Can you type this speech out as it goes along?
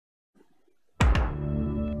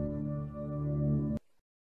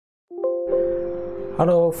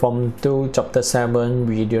Hello, from Chapter 7,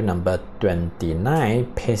 video number 29,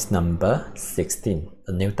 page number 16.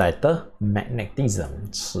 A new title, Magnetism,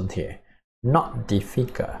 磁铁 not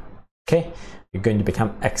difficult. Okay, you're going to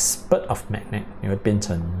become expert of magnet. 你会变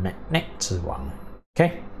成 magnet 之王。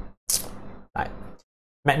Okay, 来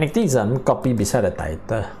Magnetism copy beside the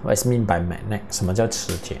title. What is mean by magnet? 什么叫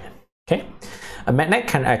磁铁 ？Okay, a magnet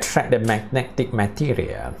can attract the magnetic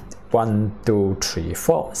material. 1, 2, 3,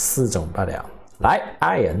 4, 四种罢了。来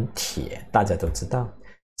 ，iron 铁，大家都知道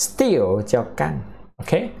 ，steel 叫钢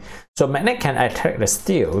 ，OK， so magnet can attract the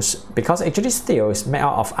steels because actually steel is made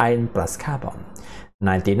out of iron plus carbon.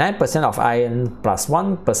 99% of iron plus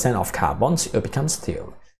 1% of carbon it will become steel.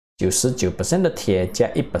 99% 的铁加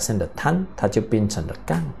1% 的碳，它就变成了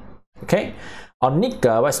钢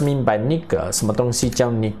 ，OK。nickel, what's mean by nickel? 什么东西叫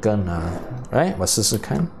nickel 呢？来，我试试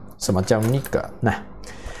看，什么叫 nickel？ 那。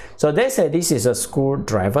So they say this is a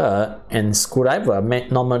screwdriver, and screwdriver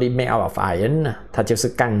normally made out of iron. 它就是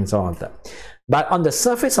钢做的。But on the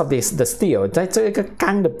surface of the steel, 在这个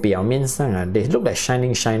钢的表面上啊 ，they look like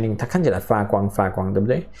shining. 它看起来发光，对不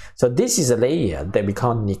对 ？So this is a layer that we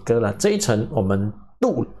call nickel 了。这一层我们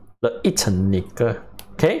镀了一层 nickel.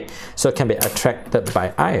 Okay, so it can be attracted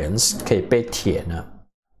by irons. 可以被铁呢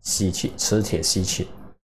吸去，磁铁吸去。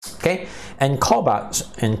Okay, and cobalt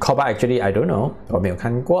actually I don't know, 我没有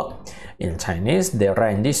看过。In Chinese, they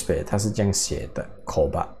write in this way, 它是这样写的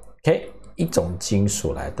cobalt. Okay, 一种金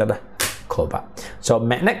属来的吧 cobalt. So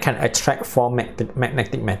magnet can attract four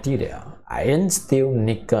magnetic material: iron, steel,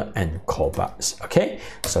 nickel, and cobalt. Okay,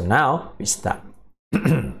 so now we start.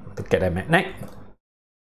 Look at the magnet.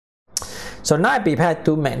 So now I prepare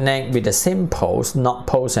two magnets with the same poles, not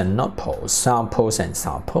poles and not poles, south poles and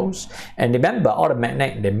south poles. And remember, all the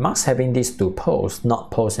magnets, they must having these two poles, not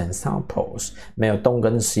poles and south poles. 没有东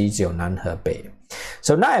跟西，只有南和北。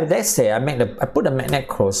So now let's say I put the magnet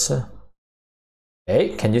closer.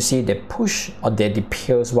 Okay, can you see they push or they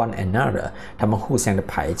repel one another? 它们互相的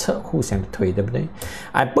排斥，互相的推，对不对？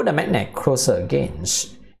 I put the magnet closer against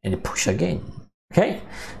and push again. Okay,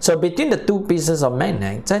 so between the two pieces of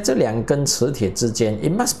magnet, 在这两根磁铁之间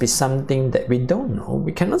it must be something that we don't know,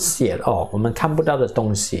 we cannot see at all. 我们看不到的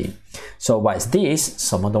东西。So what is this?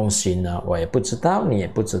 什么东西呢？我也不知道，你也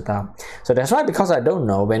不知道。So that's why, because I don't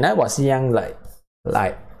know, when I was young,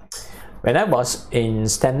 like when I was in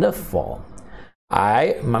standard 4,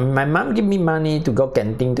 my mom give me money to go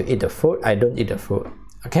canteen to eat the food. I don't eat the food.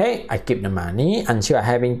 Okay, I keep the money until I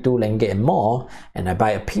having 2 ringgit and more, and I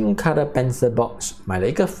buy a pink color pencil box. 买了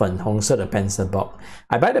一个粉红色的 pencil box.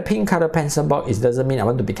 I buy the pink color pencil box. It doesn't mean I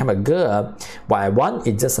want to become a girl. What I want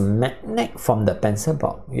is just a magnet from the pencil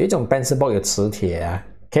box. 有一种 pencil box 有磁铁啊。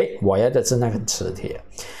Okay, 我要的是那个磁铁。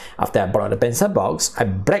After I brought the pencil box, I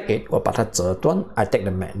break it. 我把它折断。I take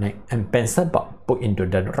the magnet and pencil box put into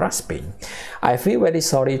the dustbin. I feel very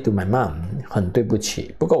sorry to my mom. 很对不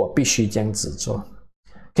起，不过我必须这样子做。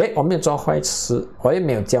Okay, 我没有做坏事，我也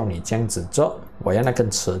没有叫你这样子做。我要那根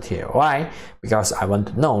磁铁 ，Why? Because I want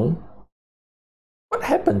to know what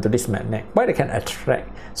happened to this magnet. Why they can attract?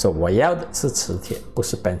 So 我要的是磁铁，不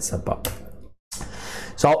是 pencil box.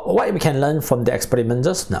 So what we can learn from the experiment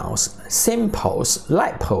just now? Same poles,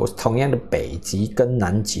 like poles, 同样的北极跟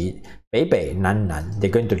南极，北南， they're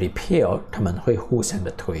going to repel. 他们会互相的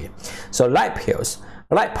推。So like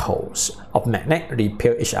poles of magnet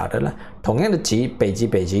repel each other 啦，同样的极，北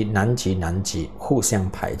极，南极，互相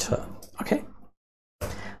排斥。Okay.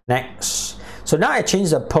 Next. So now I change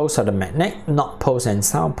the poles of the magnet, not poles and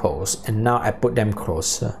south poles, and now I put them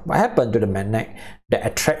closer. What happened to the magnet? They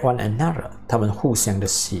attract one another. 它们互相的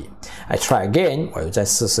吸。I try again. 我又再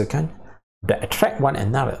试试看。They attract one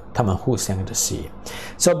another. 它们互相的吸。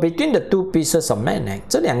So between the two pieces of magnet,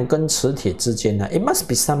 这两根磁铁之间呢 ，it must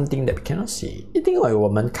be something that we cannot see. 一定有我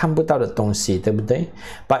们看不到的东西，对不对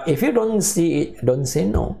 ？But if you don't see it, don't say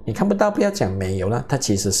no. 你看不到，不要讲没有啦，它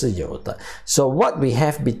其实是有的。So what we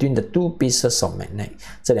have between the two pieces of magnet?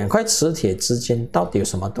 这两块磁铁之间到底有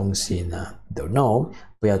什么东西呢 ？Don't know.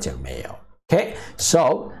 不要讲没有。Okay.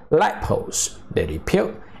 So like poles, they repel,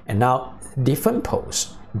 and now different poles.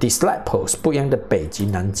 These like poles 不一样的北极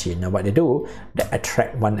南极呢 what they do, they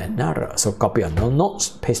attract one another. So copy on your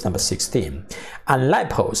notes, page number 16. Unlike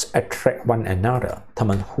poles attract one another. 它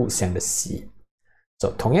们互相的吸。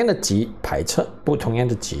So 同样的极排斥，不同样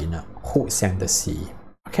的极呢互相的吸。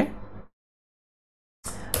Okay.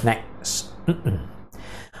 Next.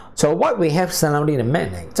 So what we have surrounding the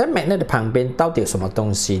magnet? 在 magnet 的旁边到底有什么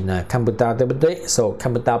东西呢？看不到，对不对？ So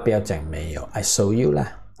看不到，不要讲没有。I show you 啦。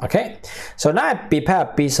Okay, so now I prepare a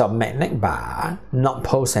piece of magnet bar, North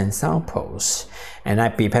Pole and South Poles, and I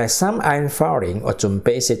prepare some iron filling 我准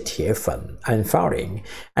备一些铁粉 iron filling,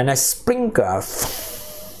 and I sprinkle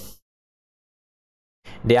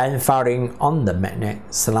the iron filling on the magnet,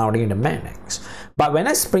 surrounding the magnets. But when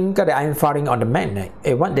I sprinkle the iron filling on the magnet,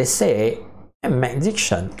 what they say,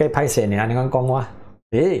 magician, 嘅歹勢你啱講話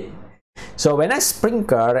，So when I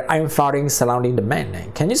sprinkle the iron filling surrounding the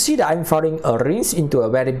magnet, can you see the iron filling arranged into a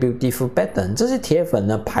very beautiful pattern? 这些铁粉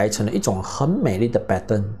呢排成了一种很美丽的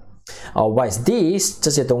pattern。What is this?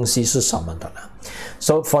 这些东西是什么的呢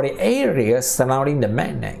 ？So for the area surrounding the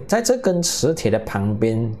magnet， 在这根磁铁的旁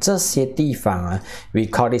边这些地方啊 ，we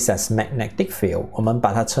call this as magnetic field， 我们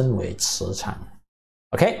把它称为磁场。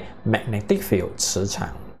OK，magnetic field 磁场。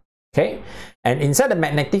Okay, and inside the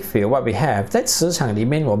magnetic field, what we have 在磁场里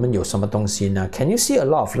面我们有什么东西呢 ？Can you see a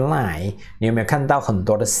lot of line？ 你有没有看到很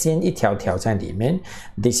多的线一条条在里面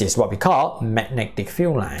 ？This is what we call magnetic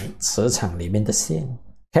field line， 磁场里面的线。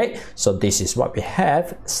Okay, so this is what we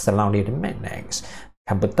have surrounding the magnets。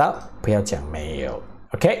看不到，不要讲没有。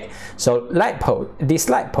Okay, so light pole, these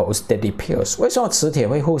light poles that repels. 为什么磁铁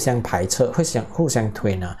会互相排斥，会互相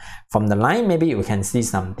推呢 ？From the line, maybe you can see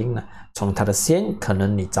something 呢。从它的线，可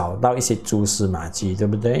能你找到一些蛛丝马迹，对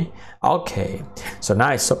不对 ？Okay, so now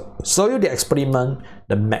I show you the experiment,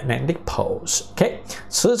 the magnetic poles. Okay,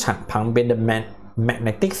 磁场旁边的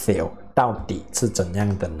magnetic field 到底是怎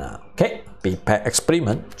样的呢 ？Okay, prepare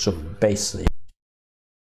experiment 准备实验。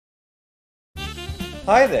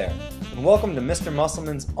Hi there, and welcome to Mr.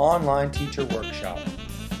 Musselman's online teacher workshop.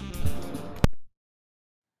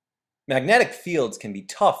 Magnetic fields can be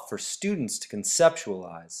tough for students to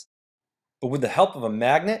conceptualize. But with the help of a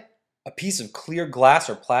magnet, a piece of clear glass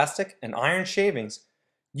or plastic, and iron shavings,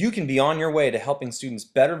 you can be on your way to helping students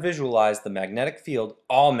better visualize the magnetic field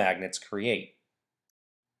all magnets create.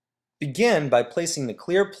 Begin by placing the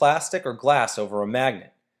clear plastic or glass over a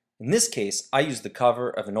magnet. In this case, I used the cover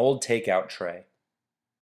of an old takeout tray.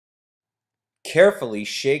 Carefully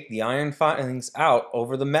shake the iron filings out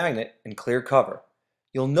over the magnet and clear cover.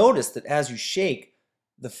 You'll notice that as you shake,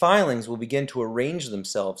 the filings will begin to arrange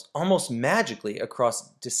themselves almost magically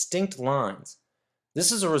across distinct lines.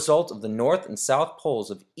 This is a result of the north and south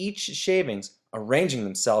poles of each shavings arranging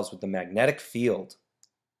themselves with the magnetic field.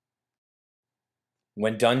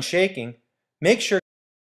 When done shaking, make sure.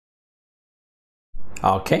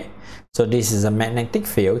 Okay, so this is a magnetic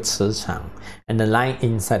field 磁场 and the line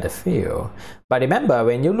inside the field. But remember,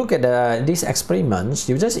 when you look at these experiments,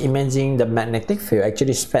 you just imagine the magnetic field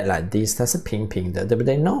actually spread like this. 它是平平的，对不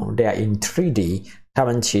对 ？No, they are in 3D. 它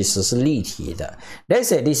们其实是立体的。Let's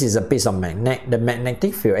say this is a piece of magnet. The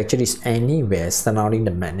magnetic field actually is anywhere surrounding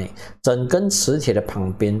the magnet. 整根磁铁的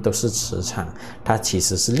旁边都是磁场，它其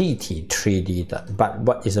实是立体 3D 的。But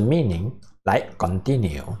what is the meaning? 来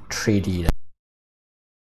continue 3D 的。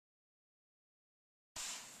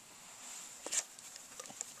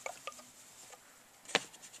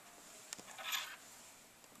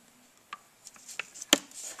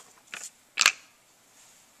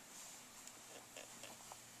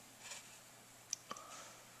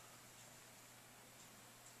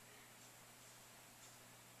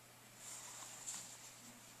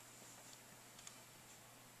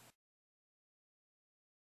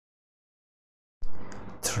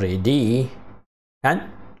3D， 看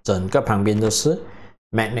整个旁边都是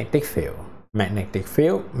magnetic field, magnetic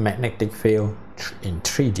field, magnetic field in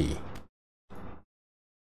 3D.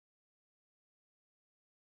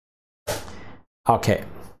 Okay,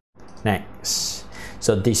 next.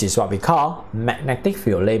 So this is what we call magnetic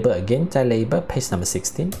field. Label again, 在 label page number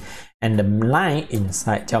 16. And the line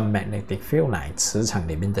inside 叫 magnetic field line, 磁场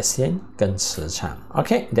里面的线跟磁场。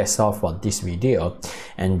Okay, that's all for this video.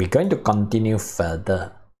 And we're going to continue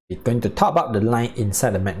further. We're going to talk about the line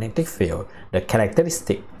inside the magnetic field, the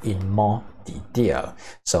characteristic in more detail.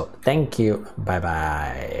 So thank you. Bye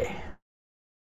bye.